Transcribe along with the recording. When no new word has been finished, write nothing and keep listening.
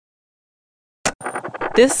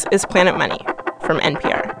This is Planet Money from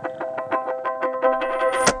NPR.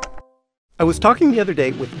 I was talking the other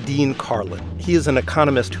day with Dean Karlan. He is an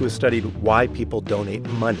economist who has studied why people donate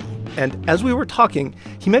money. And as we were talking,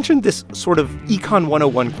 he mentioned this sort of Econ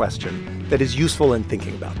 101 question that is useful in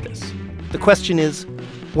thinking about this. The question is,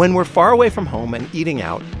 when we're far away from home and eating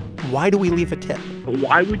out, why do we leave a tip?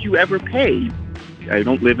 Why would you ever pay? I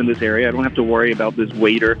don't live in this area. I don't have to worry about this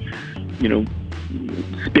waiter,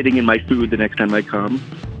 spitting in my food the next time I come.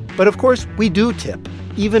 But of course, we do tip,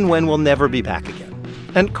 even when we'll never be back again.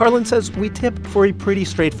 And Karlan says we tip for a pretty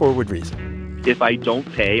straightforward reason. If I don't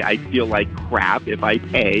pay, I feel like crap. If I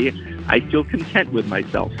pay, I feel content with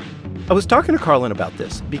myself. I was talking to Karlan about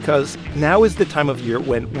this because now is the time of year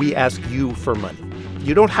when we ask you for money.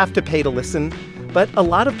 You don't have to pay to listen, but a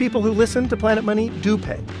lot of people who listen to Planet Money do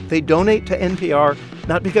pay. They donate to NPR,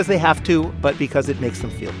 not because they have to, but because it makes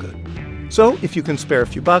them feel good. So if you can spare a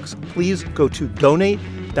few bucks, please go to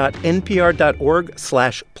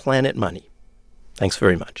donate.npr.org/planetmoney. Thanks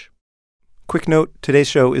very much. Quick note, today's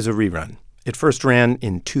show is a rerun. It first ran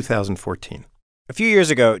in 2014. A few years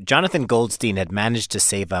ago, Jonathan Goldstein had managed to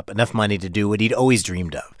save up enough money to do what he'd always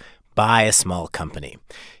dreamed of, buy a small company.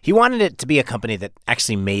 He wanted it to be a company that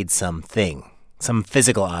actually made something, some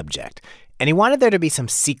physical object. And he wanted there to be some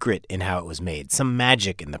secret in how it was made, some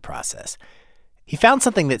magic in the process. He found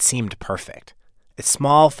something that seemed perfect, a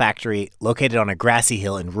small factory located on a grassy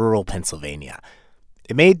hill in rural Pennsylvania.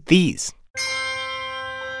 It made these.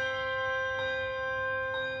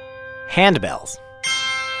 Handbells.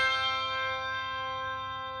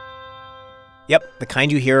 Yep, the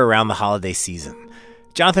kind you hear around the holiday season.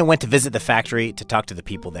 Jonathan went to visit the factory to talk to the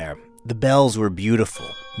people there. The bells were beautiful,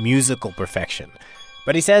 musical perfection.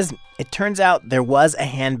 But he says it turns out there was a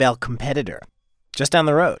handbell competitor just down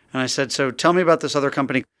the road. And I said, so tell me about this other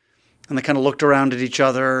company. And they kind of looked around at each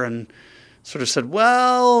other and sort of said,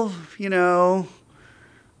 well,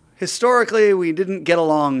 historically we didn't get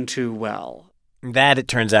along too well. That, it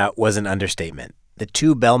turns out, was an understatement. The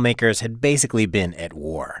two bell makers had basically been at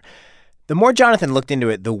war. The more Jonathan looked into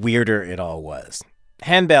it, the weirder it all was.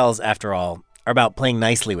 Handbells, after all, are about playing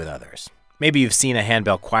nicely with others. Maybe you've seen a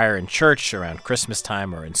handbell choir in church around Christmas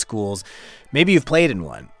time or in schools. Maybe you've played in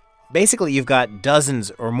one. Basically, you've got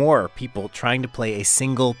dozens or more people trying to play a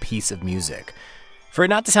single piece of music. For it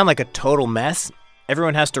not to sound like a total mess,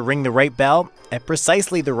 everyone has to ring the right bell at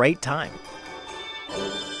precisely the right time.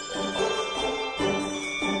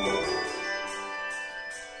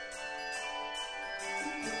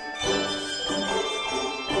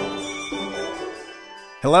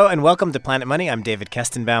 Hello and welcome to Planet Money. I'm David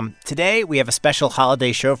Kestenbaum. Today, we have a special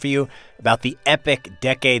holiday show for you about the epic,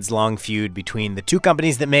 decades-long feud between the two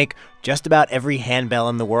companies that make just about every handbell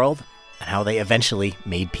in the world and how they eventually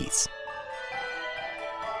made peace.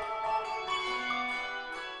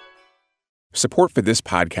 Support for this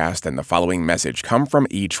podcast and the following message come from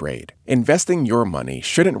E-Trade. Investing your money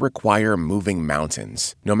shouldn't require moving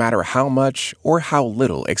mountains, no matter how much or how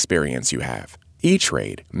little experience you have.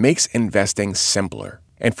 E-Trade makes investing simpler.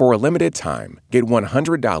 And for a limited time, get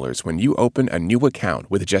 $100 when you open a new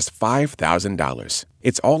account with just $5,000.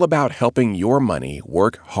 It's all about helping your money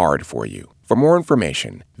work hard for you. For more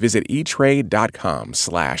information, visit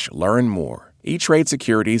etrade.com/learn more. E-Trade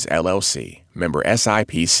Securities, LLC, member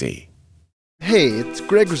SIPC. Hey, it's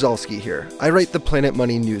Greg Rosalsky here. I write the Planet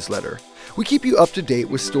Money newsletter. We keep you up to date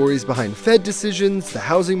with stories behind Fed decisions, the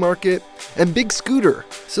housing market, and Big Scooter.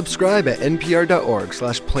 Subscribe at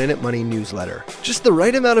npr.org/planetmoneynewsletter. Just the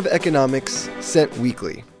right amount of economics sent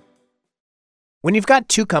weekly. When you've got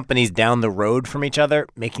two companies down the road from each other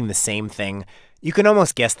making the same thing, you can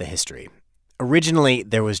almost guess the history. Originally,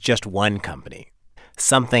 there was just one company.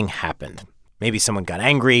 Something happened. Maybe someone got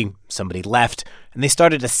angry, somebody left, and they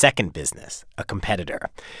started a second business, a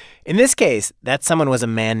competitor. In this case, that someone was a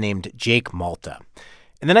man named Jake Malta.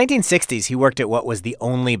 In the 1960s, he worked at what was the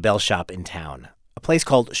only bell shop in town, a place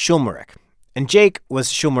called Schulmerich. And Jake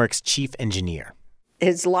was Schulmerich's chief engineer.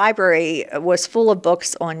 His library was full of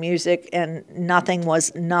books on music, and nothing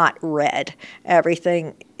was not read.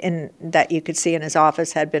 Everything that you could see in his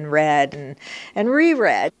office had been read and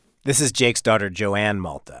reread. This is Jake's daughter, Joanne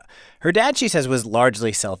Malta. Her dad, she says, was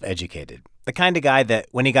largely self-educated, the kind of guy that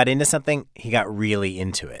when he got into something, he got really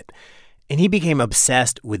into it. And he became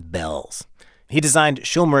obsessed with bells. He designed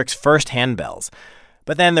Schulmerich's first handbells.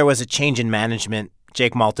 But then there was a change in management.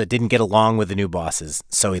 Jake Malta didn't get along with the new bosses,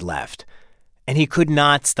 so he left. And he could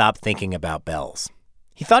not stop thinking about bells.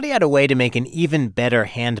 He thought he had a way to make an even better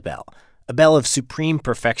handbell, a bell of supreme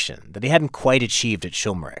perfection that he hadn't quite achieved at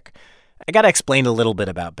Schulmerich. I got to explain a little bit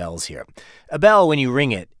about bells here. A bell, when you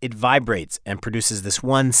ring it, it vibrates and produces this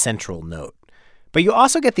one central note. But you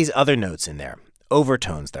also get these other notes in there,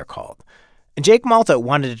 overtones they're called. And Jake Malta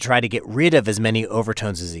wanted to try to get rid of as many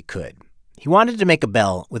overtones as he could. He wanted to make a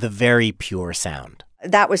bell with a very pure sound.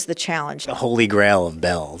 That was the challenge. The holy grail of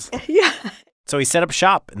bells. Yeah. So he set up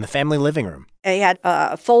shop in the family living room. He had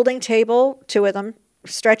a folding table, 2 of them,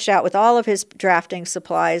 stretched out with all of his drafting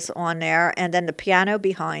supplies on there, and then the piano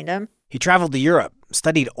behind him. He traveled to Europe,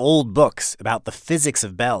 studied old books about the physics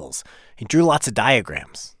of bells. He drew lots of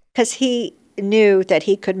diagrams. Because he knew that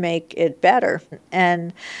he could make it better.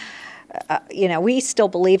 And, we still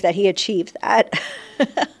believe that he achieved that.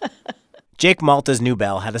 Jake Malta's new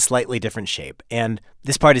bell had a slightly different shape, and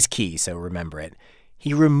this part is key, so remember it.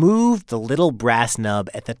 He removed the little brass nub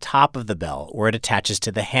at the top of the bell where it attaches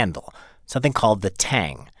to the handle, something called the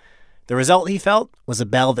tang. The result, he felt, was a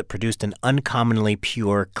bell that produced an uncommonly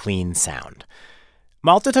pure, clean sound.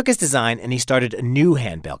 Malta took his design and he started a new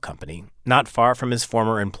handbell company, not far from his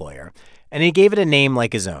former employer, and he gave it a name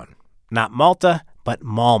like his own. Not Malta, but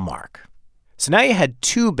Malmark. So now you had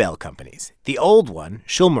 2 bell companies. The old one,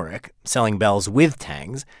 Schulmerich, selling bells with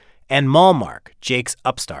tangs, and Malmark, Jake's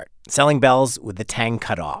upstart, selling bells with the tang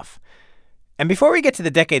cut off. And before we get to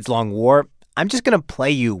the decades-long war, I'm just going to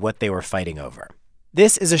play you what they were fighting over.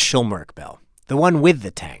 This is a Schulmerich bell, the one with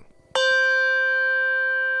the tang.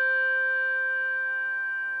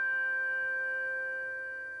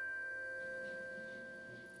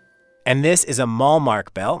 And this is a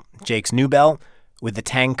Malmark bell, Jake's new bell, with the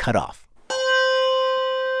tang cut off.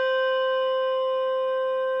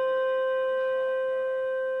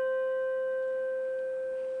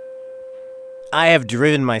 I have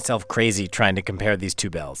driven myself crazy trying to compare these 2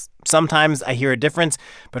 bells. Sometimes I hear a difference,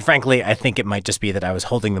 but frankly, I think it might just be that I was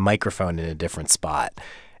holding the microphone in a different spot.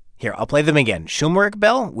 Here, I'll play them again. Schulmerich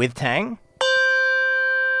bell with tang.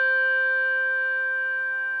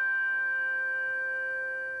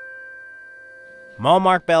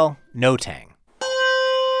 Malmark bell, no tang.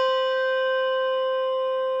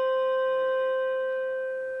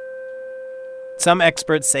 Some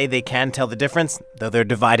experts say they can tell the difference, though they're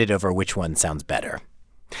divided over which one sounds better.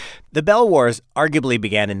 The Bell Wars arguably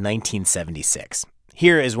began in 1976.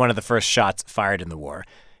 Here is one of the first shots fired in the war.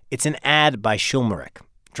 It's an ad by Schulmerich,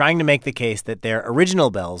 trying to make the case that their original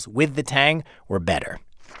bells with the tang were better.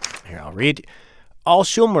 Here, I'll read. All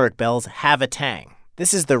Schulmerich bells have a tang.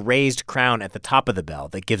 This is the raised crown at the top of the bell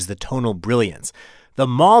that gives the tonal brilliance. The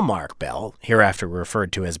Malmark bell, hereafter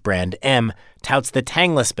referred to as brand M, touts the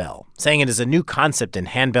tangless bell, saying it is a new concept in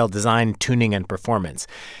handbell design, tuning, and performance.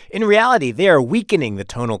 In reality, they are weakening the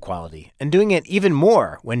tonal quality and doing it even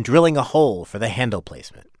more when drilling a hole for the handle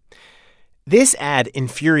placement. This ad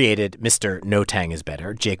infuriated Mr. No Tang is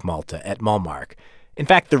Better, Jake Malta, at Malmark. In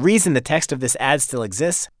fact, the reason the text of this ad still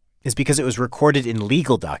exists is because it was recorded in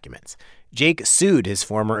legal documents. Jake sued his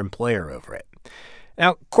former employer over it.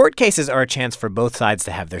 Now, court cases are a chance for both sides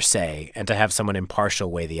to have their say and to have someone impartial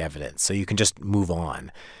weigh the evidence, so you can just move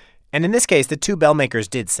on. And in this case, the 2 bell makers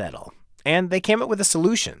did settle. And they came up with a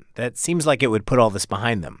solution that seems like it would put all this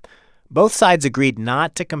behind them. Both sides agreed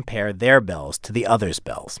not to compare their bells to the other's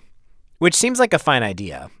bells, which seems like a fine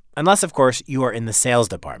idea, unless, of course, you are in the sales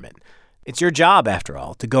department. It's your job, after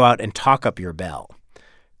all, to go out and talk up your bell.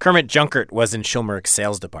 Kermit Junkert was in Schulmerich's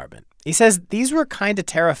sales department. He says these were kind of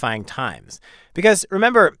terrifying times because,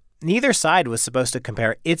 remember, neither side was supposed to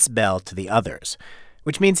compare its bell to the other's,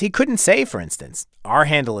 which means he couldn't say, for instance, our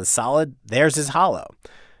handle is solid, theirs is hollow.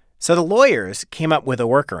 So the lawyers came up with a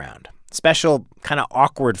workaround, special kind of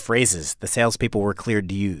awkward phrases the salespeople were cleared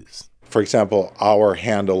to use. For example, our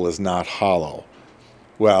handle is not hollow.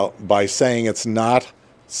 Well, by saying it's not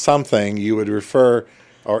something, you would refer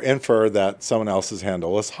or infer that someone else's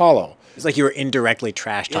handle is hollow. It's like you were indirectly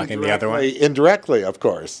trash-talking the other one. Indirectly, of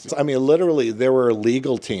course. I mean, literally, there were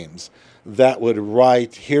legal teams that would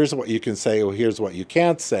write, here's what you can say, or here's what you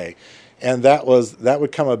can't say. And that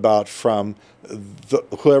would come about from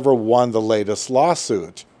whoever won the latest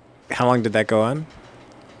lawsuit. How long did that go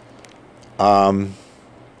on?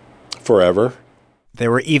 Forever.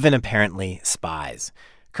 There were even apparently spies.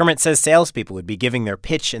 Kermit says salespeople would be giving their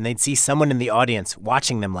pitch and they'd see someone in the audience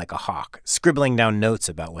watching them like a hawk, scribbling down notes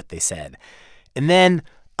about what they said. And then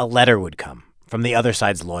a letter would come from the other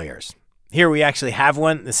side's lawyers. Here we actually have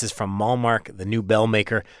one. This is from Malmark, the new bell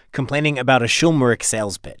maker, complaining about a Schulmerich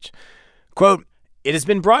sales pitch. Quote, "It has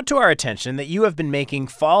been brought to our attention that you have been making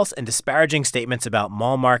false and disparaging statements about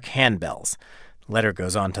Malmark handbells." The letter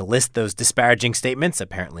goes on to list those disparaging statements,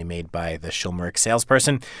 apparently made by the Schulmerich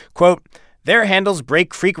salesperson. Quote, "Their handles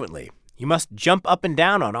break frequently. You must jump up and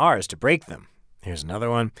down on ours to break them." Here's another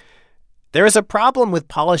one. "There is a problem with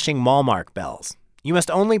polishing Malmark bells. You must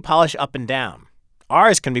only polish up and down.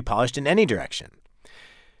 Ours can be polished in any direction.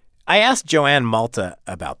 I asked Joanne Malta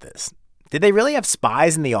about this. Did they really have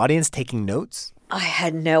spies in the audience taking notes? I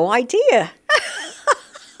had no idea.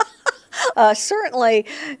 Certainly,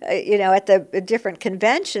 at the different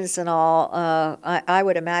conventions and all, I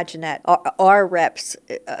would imagine that our reps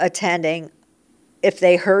attending, if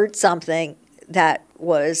they heard something that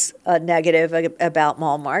was negative about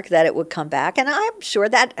Malmark, that it would come back. And I'm sure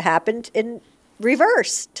that happened in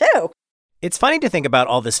reverse, too. It's funny to think about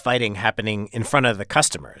all this fighting happening in front of the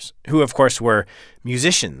customers, who, of course, were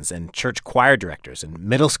musicians and church choir directors and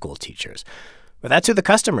middle school teachers. But that's who the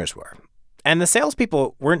customers were. And the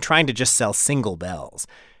salespeople weren't trying to just sell single bells.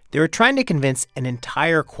 They were trying to convince an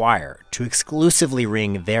entire choir to exclusively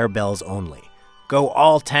ring their bells only. Go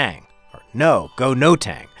all tang. Or no, go no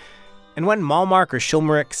tang. And when Malmark or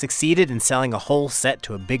Schulmerich succeeded in selling a whole set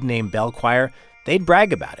to a big-name bell choir, they'd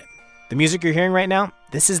brag about it. The music you're hearing right now,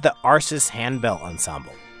 this is the Arsis Handbell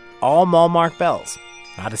Ensemble. All Malmark bells,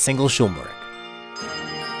 not a single Schulmerich.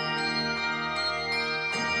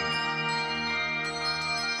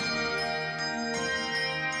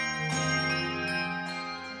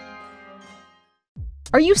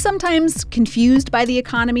 Are you sometimes confused by the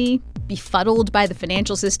economy, befuddled by the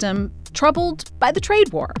financial system, troubled by the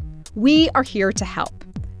trade war? We are here to help.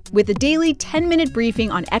 With a daily 10-minute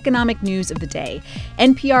briefing on economic news of the day,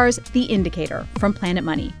 NPR's The Indicator from Planet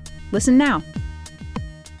Money. Listen now.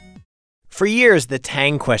 For years, the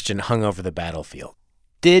tang question hung over the battlefield.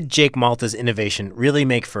 Did Jake Malta's innovation really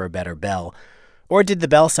make for a better bell? Or did the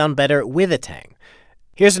bell sound better with a tang?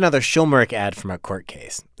 Here's another Schulmerich ad from a court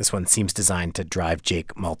case. This one seems designed to drive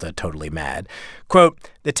Jake Malta totally mad. Quote,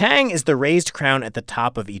 "The tang is the raised crown at the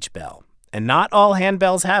top of each bell, and not all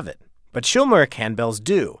handbells have it. But Schulmerich handbells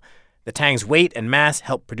do. The tang's weight and mass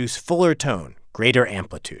help produce fuller tone, greater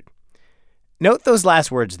amplitude." Note those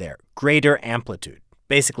last words there, greater amplitude,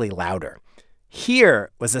 basically louder.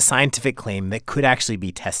 Here was a scientific claim that could actually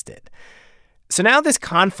be tested. So now this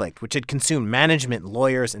conflict, which had consumed management,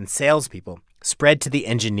 lawyers, and salespeople, spread to the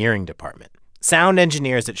engineering department. Sound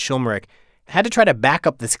engineers at Schulmerich had to try to back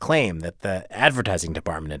up this claim that the advertising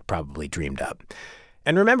department had probably dreamed up.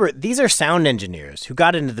 And remember, these are sound engineers who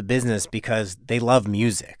got into the business because they love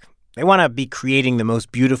music. They want to be creating the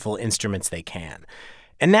most beautiful instruments they can.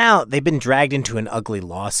 And now they've been dragged into an ugly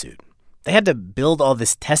lawsuit. They had to build all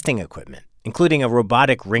this testing equipment, including a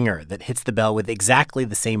robotic ringer that hits the bell with exactly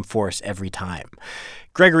the same force every time.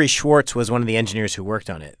 Gregory Schwartz was one of the engineers who worked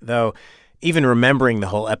on it, though even remembering the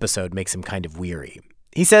whole episode makes him kind of weary.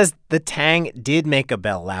 He says the tang did make a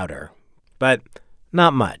bell louder, but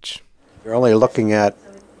not much. You're only looking at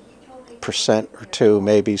percent or two,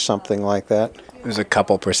 maybe something like that. It was a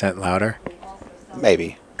couple percent louder?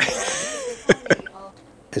 Maybe.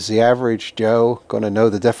 Is the average Joe going to know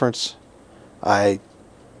the difference? I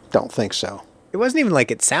don't think so. It wasn't even like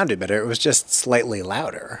it sounded better. It was just slightly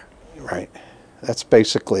louder. Right. That's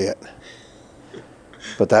basically it.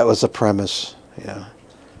 But that was the premise, yeah.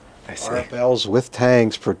 I see. Our bells with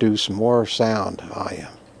tangs produce more sound volume.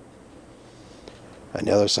 And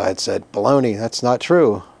the other side said, baloney, that's not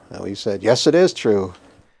true. And we said, yes, it is true.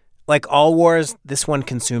 Like all wars, this one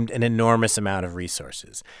consumed an enormous amount of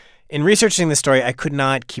resources. In researching this story, I could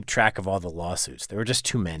not keep track of all the lawsuits. There were just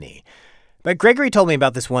too many. But Gregory told me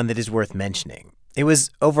about this one that is worth mentioning. It was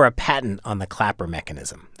over a patent on the clapper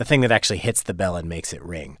mechanism, the thing that actually hits the bell and makes it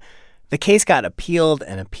ring. The case got appealed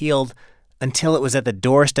and appealed until it was at the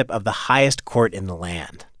doorstep of the highest court in the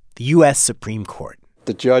land, the U.S. Supreme Court.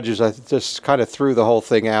 The judges just kind of threw the whole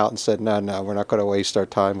thing out and said, no, we're not going to waste our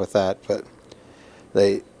time with that. But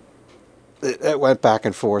it went back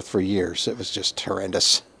and forth for years. It was just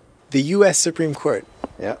horrendous. The U.S. Supreme Court.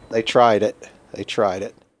 Yeah, they tried it.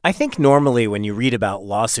 I think normally when you read about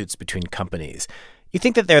lawsuits between companies, you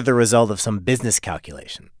think that they're the result of some business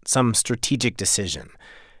calculation, some strategic decision.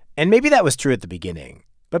 And maybe that was true at the beginning.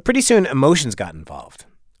 But pretty soon, emotions got involved.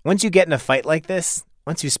 Once you get in a fight like this,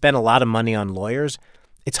 once you spend a lot of money on lawyers,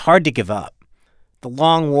 it's hard to give up. The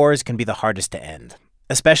long wars can be the hardest to end,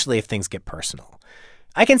 especially if things get personal.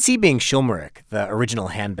 I can see being Schulmerich, the original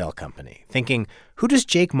handbell company, thinking, who does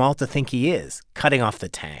Jake Malta think he is, cutting off the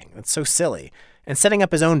tang? That's so silly. And setting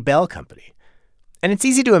up his own bell company. And it's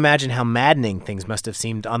easy to imagine how maddening things must have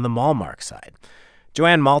seemed on the Malmark side.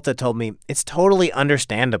 Joanne Malta told me it's totally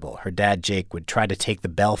understandable her dad Jake would try to take the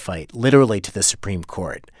bell fight literally to the Supreme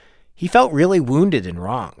Court. He felt really wounded and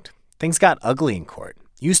wronged. Things got ugly in court.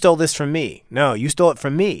 You stole this from me. No, you stole it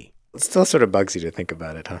from me. It still sort of bugs you to think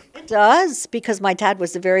about it, huh? It does, because my dad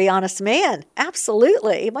was a very honest man.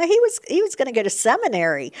 Absolutely. He was going to go to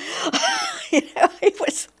seminary.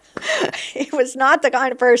 He was not the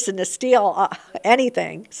kind of person to steal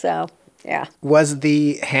anything. So Yeah. Was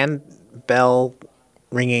the handbell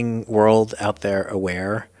ringing world out there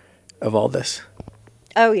aware of all this?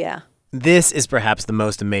 Oh, yeah. This is perhaps the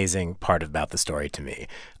most amazing part about the story to me.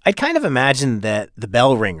 I'd kind of imagined that the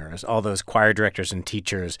bell ringers, all those choir directors and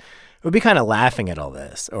teachers, would be kind of laughing at all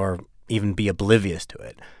this or even be oblivious to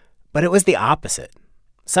it. But it was the opposite.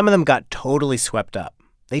 Some of them got totally swept up.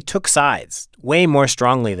 They took sides, way more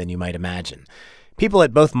strongly than you might imagine. People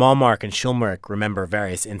at both Malmark and Schulmerich remember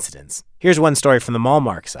various incidents. Here's one story from the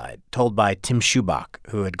Malmark side, told by Tim Schubach,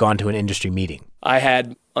 who had gone to an industry meeting. I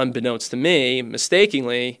had, unbeknownst to me,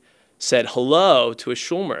 mistakenly said hello to a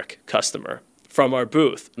Schulmerich customer from our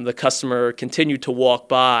booth. The customer continued to walk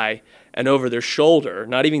by, and over their shoulder,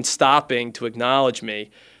 not even stopping to acknowledge me,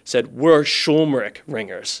 said, "We're Schulmerich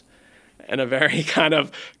ringers," in a very kind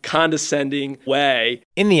of condescending way.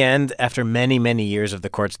 In the end, after many, many years of the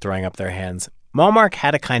courts throwing up their hands, Malmark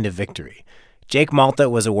had a kind of victory. Jake Malta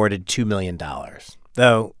was awarded $2 million,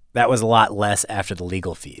 though that was a lot less after the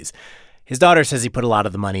legal fees. His daughter says he put a lot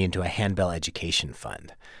of the money into a handbell education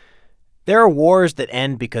fund. There are wars that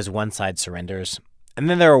end because one side surrenders, and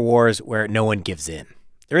then there are wars where no one gives in.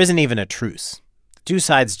 There isn't even a truce. The two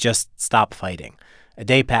sides just stop fighting. A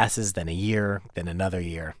day passes, then a year, then another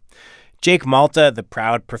year. Jake Malta, the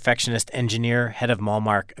proud perfectionist engineer, head of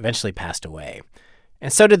Malmark, eventually passed away.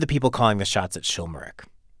 And so did the people calling the shots at Schulmerich.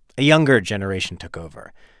 A younger generation took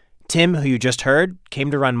over. Tim, who you just heard,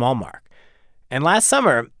 came to run Malmark. And last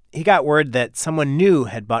summer, he got word that someone new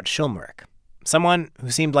had bought Schulmerich. Someone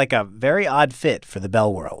who seemed like a very odd fit for the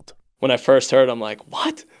bell world. When I first heard, I'm like,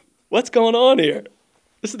 what? What's going on here?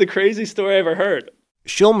 This is the craziest story I ever heard.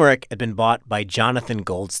 Schulmerich had been bought by Jonathan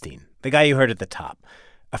Goldstein, the guy you heard at the top,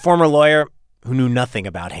 a former lawyer who knew nothing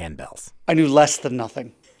about handbells. I knew less than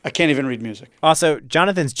nothing. I can't even read music. Also,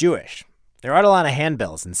 Jonathan's Jewish. There aren't a lot of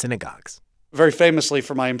handbells in synagogues. Very famously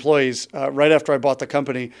for my employees, right after I bought the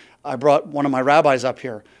company, I brought one of my rabbis up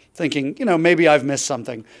here thinking, maybe I've missed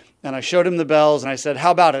something. And I showed him the bells and I said,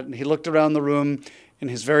 "How about it?" And he looked around the room in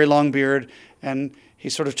his very long beard and he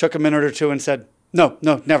sort of took a minute or two and said, No,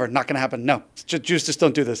 never, not going to happen. No, Jews just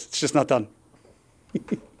don't do this. It's just not done.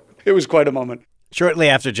 It was quite a moment. Shortly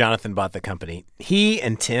after Jonathan bought the company, he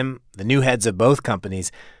and Tim, the new heads of both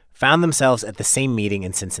companies, found themselves at the same meeting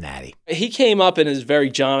in Cincinnati. He came up in his very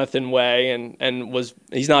Jonathan way and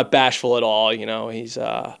he's not bashful at all, he's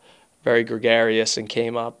very gregarious and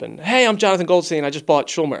came up and, "Hey, I'm Jonathan Goldstein. I just bought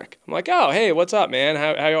Schulmerich." I'm like, "Oh, hey, what's up, man?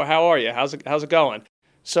 How are you? How's it going?"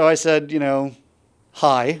 So I said,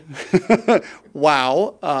 "Hi."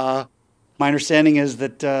 Wow. My understanding is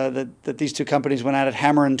that these two companies went at it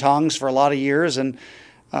hammer and tongs for a lot of years, and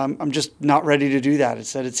I'm just not ready to do that.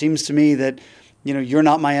 It seems to me that, you're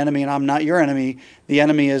not my enemy and I'm not your enemy. The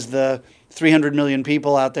enemy is the 300 million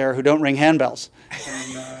people out there who don't ring handbells.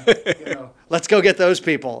 And, let's go get those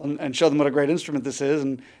people and show them what a great instrument this is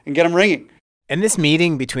and get them ringing. And this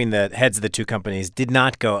meeting between the heads of the two companies did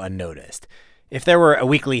not go unnoticed. If there were a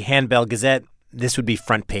weekly handbell gazette, this would be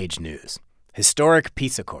front page news. Historic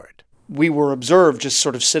peace accord. We were observed just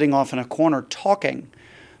sort of sitting off in a corner talking,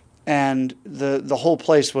 and the whole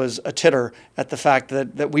place was a titter at the fact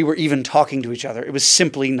that we were even talking to each other. It was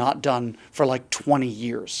simply not done for like 20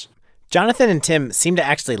 years. Jonathan and Tim seem to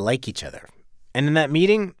actually like each other. And in that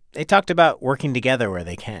meeting, they talked about working together where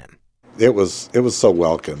they can. It was so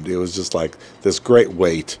welcomed. It was just like this great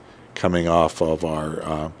weight coming off of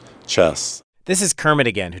our chests. This is Kermit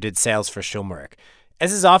again, who did sales for Schulmerich.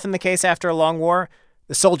 As is often the case after a long war,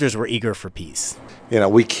 the soldiers were eager for peace.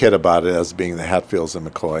 We kid about it as being the Hatfields and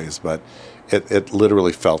McCoys, but it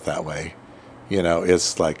literally felt that way.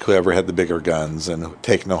 It's like whoever had the bigger guns and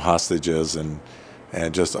take no hostages and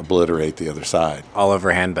just obliterate the other side. All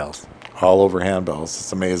over handbells. All over handbells.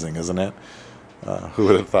 It's amazing, isn't it? Who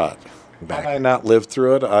would have thought? Had I not lived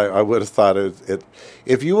through it, I would have thought it.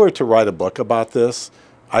 If you were to write a book about this,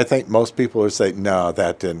 I think most people would say, no,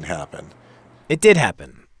 that didn't happen. It did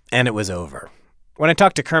happen, and it was over. When I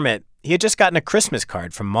talked to Kermit, he had just gotten a Christmas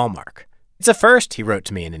card from Malmark. "It's a first," he wrote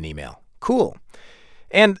to me in an email. Cool.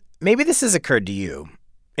 And maybe this has occurred to you.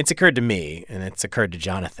 It's occurred to me, and it's occurred to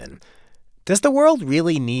Jonathan. Does the world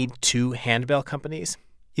really need two handbell companies?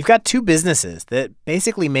 You've got two businesses that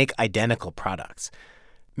basically make identical products.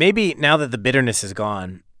 Maybe now that the bitterness is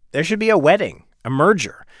gone, there should be a wedding, a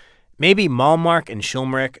merger. Maybe Malmark and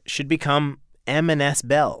Schulmerich should become M&S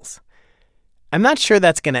Bells. I'm not sure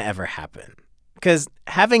that's going to ever happen, because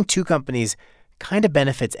having two companies kind of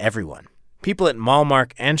benefits everyone. People at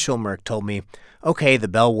Malmark and Schulmerich told me, okay, the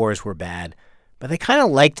bell wars were bad, but they kind of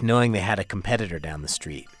liked knowing they had a competitor down the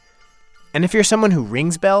street. And if you're someone who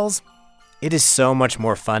rings bells, it is so much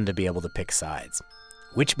more fun to be able to pick sides.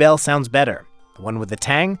 Which bell sounds better, the one with the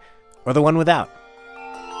tang or the one without?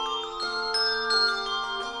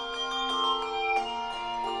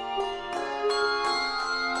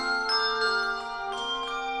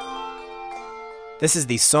 This is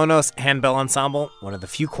the Sonos Handbell Ensemble, one of the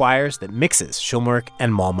few choirs that mixes Schulmerich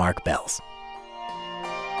and Malmark bells.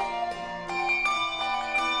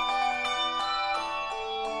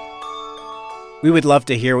 We would love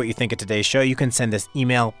to hear what you think of today's show. You can send us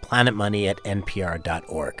email,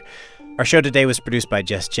 planetmoney@npr.org. Our show today was produced by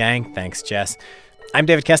Jess Jiang. Thanks, Jess. I'm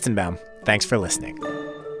David Kestenbaum. Thanks for listening.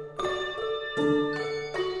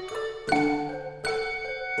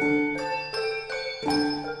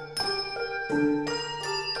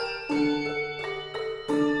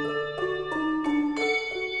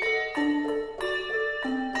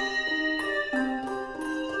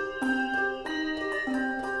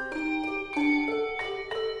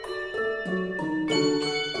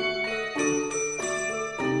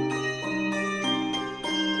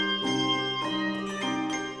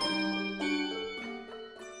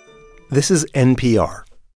 This is NPR.